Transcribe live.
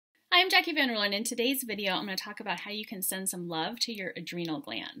I'm Jackie Van Rulen. In today's video, I'm going to talk about how you can send some love to your adrenal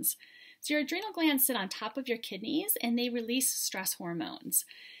glands. So your adrenal glands sit on top of your kidneys and they release stress hormones.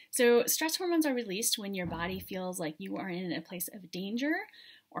 So stress hormones are released when your body feels like you are in a place of danger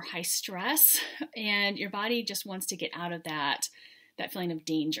or high stress, and your body just wants to get out of that feeling of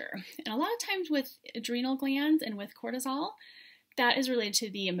danger. And a lot of times with adrenal glands and with cortisol, that is related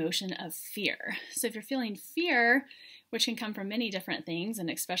to the emotion of fear. So if you're feeling fear, which can come from many different things, and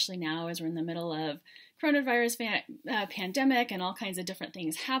especially now as we're in the middle of coronavirus pandemic and all kinds of different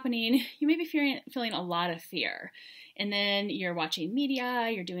things happening, you may be feeling a lot of fear. And then you're watching media,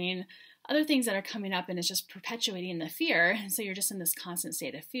 you're doing other things that are coming up, and it's just perpetuating the fear. And so you're just in this constant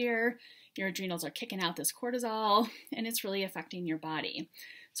state of fear. Your adrenals are kicking out this cortisol, and it's really affecting your body.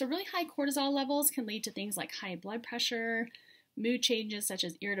 So really high cortisol levels can lead to things like high blood pressure, mood changes such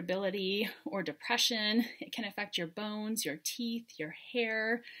as irritability or depression. It can affect your bones, your teeth, your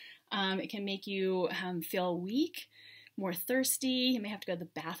hair. It can make you feel weak, more thirsty. You may have to go to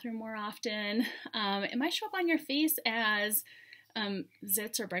the bathroom more often. It might show up on your face as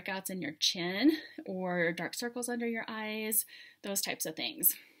zits or breakouts in your chin or dark circles under your eyes, those types of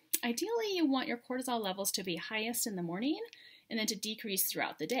things. Ideally, you want your cortisol levels to be highest in the morning and then to decrease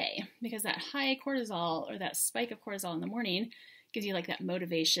throughout the day, because that high cortisol or that spike of cortisol in the morning gives you like that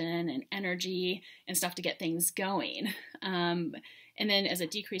motivation and energy and stuff to get things going. And then as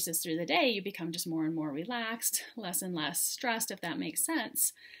it decreases through the day, you become just more and more relaxed, less and less stressed, if that makes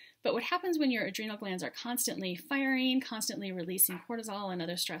sense. But what happens when your adrenal glands are constantly firing, constantly releasing cortisol and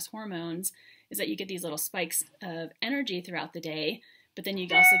other stress hormones, is that you get these little spikes of energy throughout the day, but then you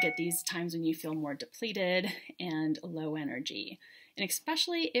also get these times when you feel more depleted and low energy. And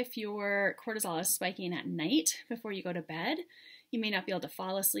especially if your cortisol is spiking at night before you go to bed, you may not be able to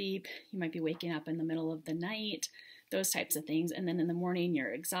fall asleep. You might be waking up in the middle of the night, those types of things. And then in the morning,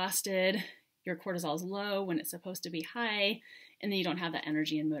 you're exhausted. Your cortisol is low when it's supposed to be high, and then you don't have that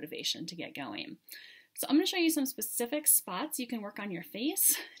energy and motivation to get going. So I'm going to show you some specific spots you can work on your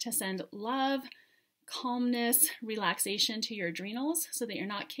face to send love, calmness, relaxation to your adrenals so that you're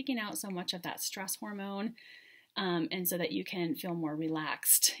not kicking out so much of that stress hormone, and so that you can feel more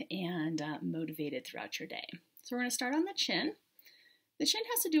relaxed and motivated throughout your day. So we're going to start on the chin. The chin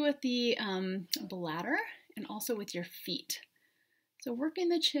has to do with the bladder and also with your feet. So working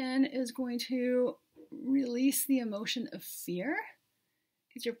the chin is going to release the emotion of fear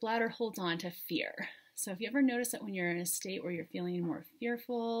because your bladder holds on to fear. So if you ever notice that when you're in a state where you're feeling more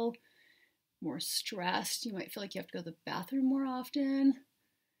fearful, more stressed, you might feel like you have to go to the bathroom more often.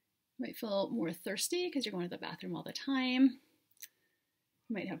 You might feel more thirsty because you're going to the bathroom all the time.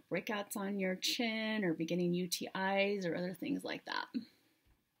 You might have breakouts on your chin or be getting UTIs or other things like that.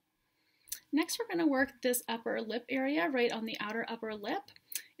 Next, we're going to work this upper lip area, right on the outer upper lip.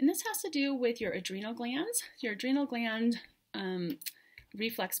 And this has to do with your adrenal glands. Your adrenal gland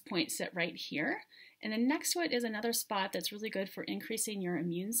reflex points sit right here. And then next to it is another spot that's really good for increasing your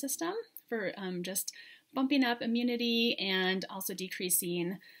immune system, for just bumping up immunity and also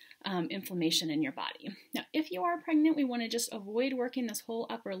decreasing inflammation in your body. Now, if you are pregnant, we want to just avoid working this whole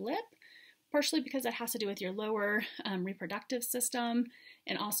upper lip, partially because that has to do with your lower reproductive system.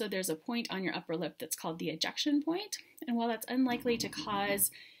 And also there's a point on your upper lip that's called the ejection point. And while that's unlikely to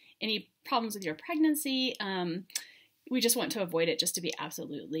cause any problems with your pregnancy, we just want to avoid it just to be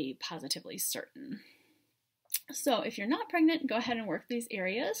absolutely positively certain. So if you're not pregnant, go ahead and work these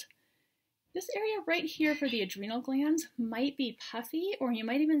areas. This area right here for the adrenal glands might be puffy, or you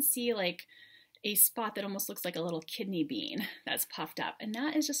might even see like a spot that almost looks like a little kidney bean that's puffed up. And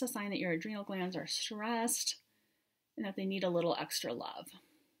that is just a sign that your adrenal glands are stressed and that they need a little extra love.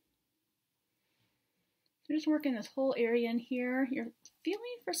 So just working this whole area in here. You're feeling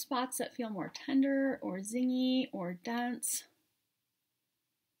for spots that feel more tender or zingy or dense.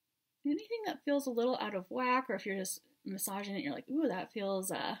 Anything that feels a little out of whack, or if you're just massaging it, you're like, ooh, that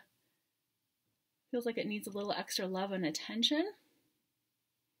feels like it needs a little extra love and attention.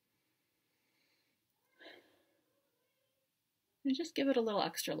 And just give it a little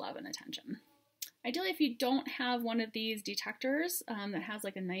extra love and attention. Ideally, if you don't have one of these detectors that has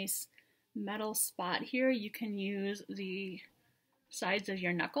like a nice metal spot here, you can use the sides of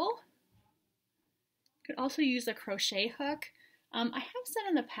your knuckle. You could also use a crochet hook. I have said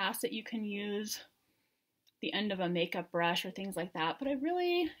in the past that you can use the end of a makeup brush or things like that, but I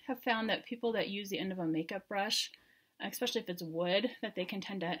really have found that people that use the end of a makeup brush, especially if it's wood, that they can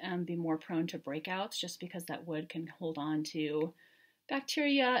tend to be more prone to breakouts just because that wood can hold on to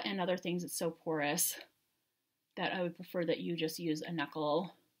bacteria and other things. It's so porous that I would prefer that you just use a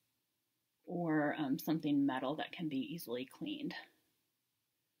knuckle or something metal that can be easily cleaned.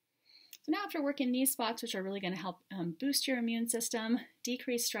 So now after working these spots, which are really going to help boost your immune system,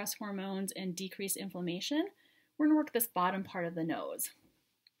 decrease stress hormones, and decrease inflammation, we're going to work this bottom part of the nose.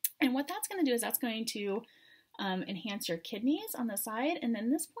 And what that's going to do is that's going to enhance your kidneys on the side. And then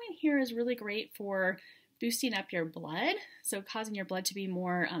this point here is really great for boosting up your blood, so causing your blood to be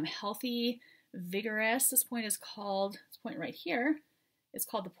more healthy, vigorous. This point right here is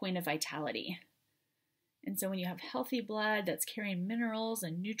called the point of vitality. And so when you have healthy blood that's carrying minerals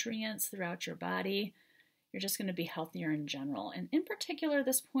and nutrients throughout your body, you're just going to be healthier in general. And in particular,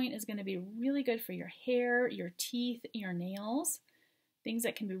 this point is going to be really good for your hair, your teeth, your nails, things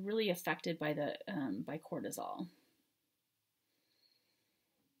that can be really affected by by cortisol.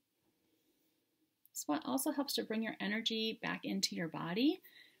 This one also helps to bring your energy back into your body.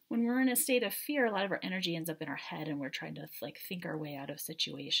 When we're in a state of fear, a lot of our energy ends up in our head and we're trying to think our way out of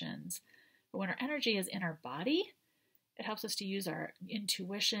situations. But when our energy is in our body, it helps us to use our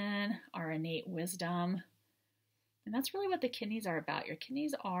intuition, our innate wisdom. And that's really what the kidneys are about. Your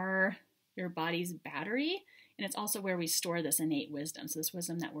kidneys are your body's battery, and it's also where we store this innate wisdom, so this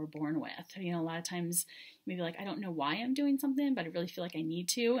wisdom that we're born with. A lot of times you may be like, I don't know why I'm doing something, but I really feel like I need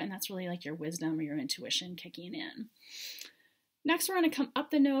to, and that's really like your wisdom or your intuition kicking in. Next, we're going to come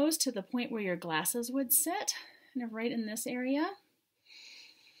up the nose to the point where your glasses would sit, kind of right in this area.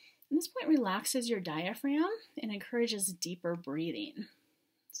 And this point relaxes your diaphragm and encourages deeper breathing.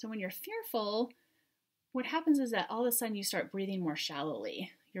 So when you're fearful, what happens is that all of a sudden you start breathing more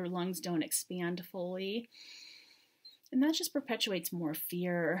shallowly. Your lungs don't expand fully. And that just perpetuates more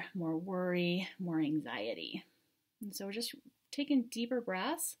fear, more worry, more anxiety. And so we're just taking deeper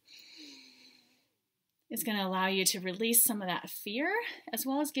breaths. It's going to allow you to release some of that fear, as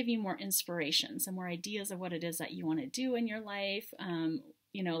well as give you more inspiration, some more ideas of what it is that you want to do in your life. A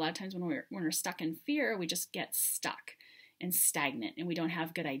lot of times when we're stuck in fear, we just get stuck and stagnant, and we don't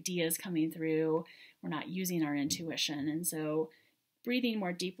have good ideas coming through. We're not using our intuition. And so breathing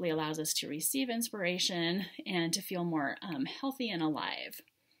more deeply allows us to receive inspiration and to feel more healthy and alive.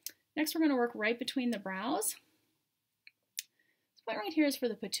 Next, we're going to work right between the brows. This point right here is for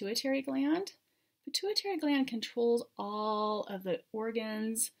the pituitary gland. Pituitary gland controls all of the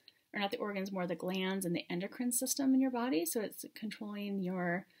organs, or not the organs, more the glands and the endocrine system in your body. So it's controlling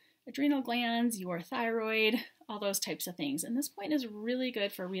your adrenal glands, your thyroid, all those types of things. And this point is really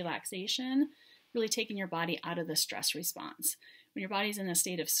good for relaxation, really taking your body out of the stress response. When your body's in a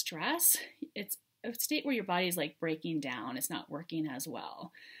state of stress, it's a state where your body's like breaking down. It's not working as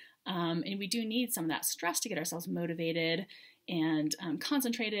well. And we do need some of that stress to get ourselves motivated and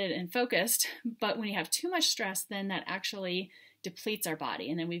concentrated and focused. But when you have too much stress, then that actually depletes our body.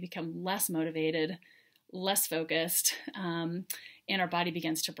 And then we become less motivated, less focused, and our body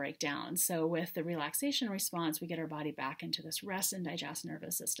begins to break down. So with the relaxation response, we get our body back into this rest and digest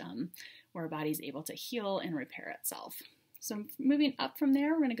nervous system where our body's able to heal and repair itself. So moving up from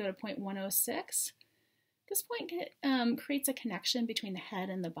there, we're going to go to point 106. This point creates a connection between the head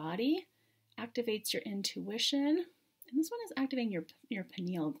and the body, activates your intuition, and this one is activating your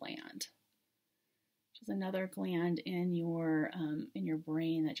pineal gland, which is another gland in your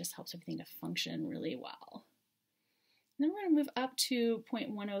brain that just helps everything to function really well. And then we're going to move up to point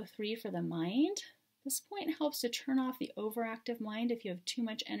 103 for the mind. This point helps to turn off the overactive mind. If you have too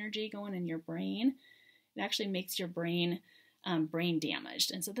much energy going in your brain, it actually makes your brain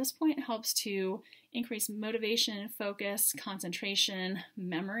damaged. And so this point helps to increase motivation, focus, concentration,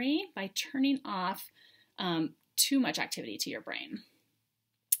 memory by turning off too much activity to your brain.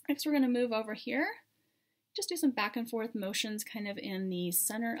 Next, we're going to move over here. Just do some back and forth motions kind of in the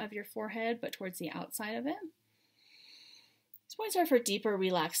center of your forehead, but towards the outside of it. These points are for deeper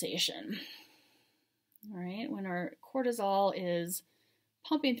relaxation. All right, when our cortisol is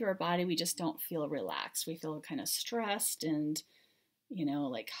pumping through our body, we just don't feel relaxed. We feel kind of stressed and,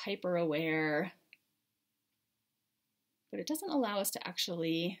 like hyper aware. But it doesn't allow us to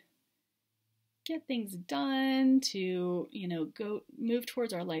actually get things done, to, move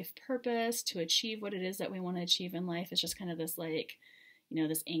towards our life purpose, to achieve what it is that we want to achieve in life. It's just kind of this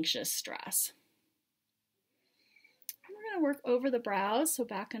this anxious stress. And we're going to work over the brows, so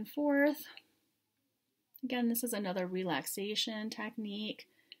back and forth. Again, this is another relaxation technique.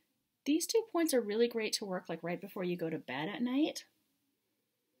 These 2 points are really great to work like right before you go to bed at night.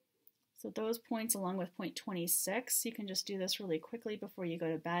 So those points along with point 26, you can just do this really quickly before you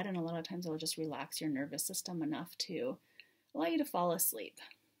go to bed, and a lot of times it'll just relax your nervous system enough to allow you to fall asleep.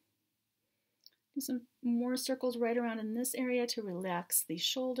 Do some more circles right around in this area to relax the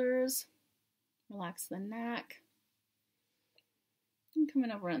shoulders, relax the neck, and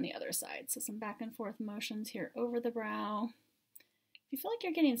coming over on the other side. So some back and forth motions here over the brow, If you feel like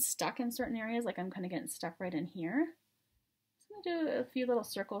you're getting stuck in certain areas, like I'm kind of getting stuck right in here, I'm going to do a few little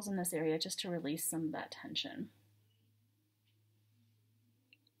circles in this area just to release some of that tension.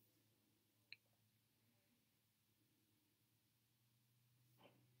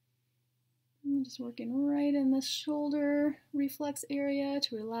 I'm just working right in the shoulder reflex area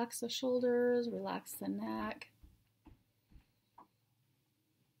to relax the shoulders, relax the neck.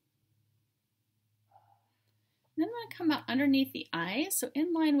 And then I'm going to come out underneath the eyes, so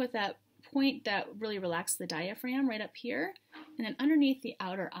in line with that point that really relaxes the diaphragm right up here, and then underneath the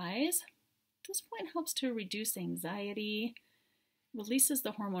outer eyes. This point helps to reduce anxiety, releases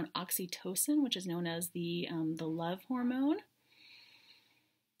the hormone oxytocin, which is known as the love hormone.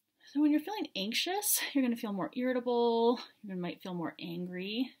 So when you're feeling anxious, you're going to feel more irritable, you might feel more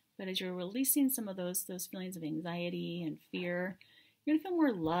angry, but as you're releasing some of those feelings of anxiety and fear, you're going to feel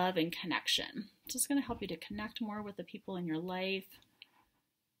more love and connection. So it's going to help you to connect more with the people in your life,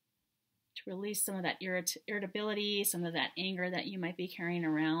 to release some of that irritability, some of that anger that you might be carrying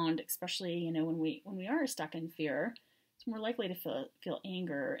around, especially, you know, when we are stuck in fear, it's more likely to feel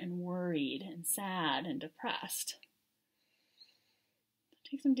anger and worried and sad and depressed.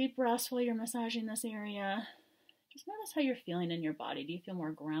 Take some deep breaths while you're massaging this area. Just notice how you're feeling in your body. Do you feel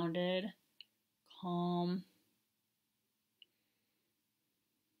more grounded, calm?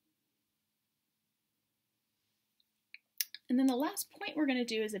 And then the last point we're going to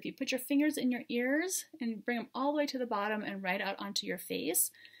do is if you put your fingers in your ears and bring them all the way to the bottom and right out onto your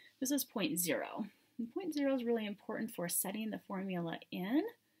face, this is point 0. And point 0 is really important for setting the formula in,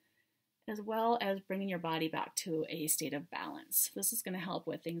 as well as bringing your body back to a state of balance. This is going to help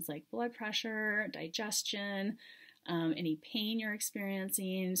with things like blood pressure, digestion, any pain you're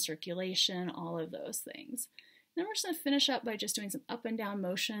experiencing, circulation, all of those things. Then we're just going to finish up by just doing some up and down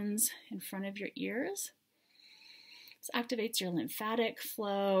motions in front of your ears. This activates your lymphatic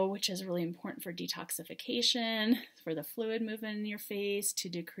flow, which is really important for detoxification, for the fluid movement in your face, to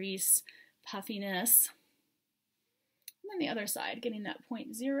decrease puffiness. And then the other side, getting that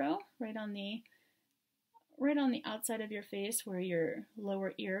point 0 right on the outside of your face where your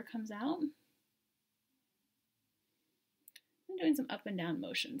lower ear comes out. I'm doing some up and down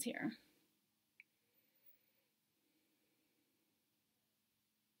motions here.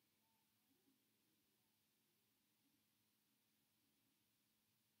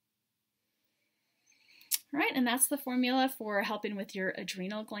 All right, and that's the formula for helping with your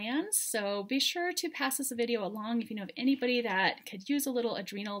adrenal glands. So be sure to pass this video along if you know of anybody that could use a little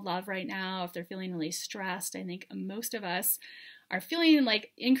adrenal love right now, if they're feeling really stressed. I think most of us are feeling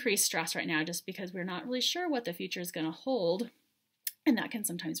like increased stress right now just because we're not really sure what the future is going to hold. And that can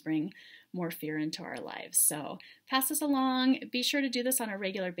sometimes bring more fear into our lives. So pass this along. Be sure to do this on a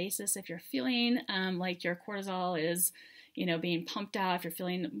regular basis if you're feeling like your cortisol is being pumped out, if you're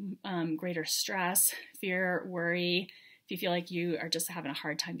feeling greater stress, fear, worry, if you feel like you are just having a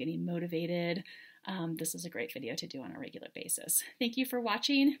hard time getting motivated, this is a great video to do on a regular basis. Thank you for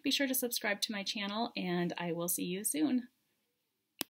watching. Be sure to subscribe to my channel, and I will see you soon.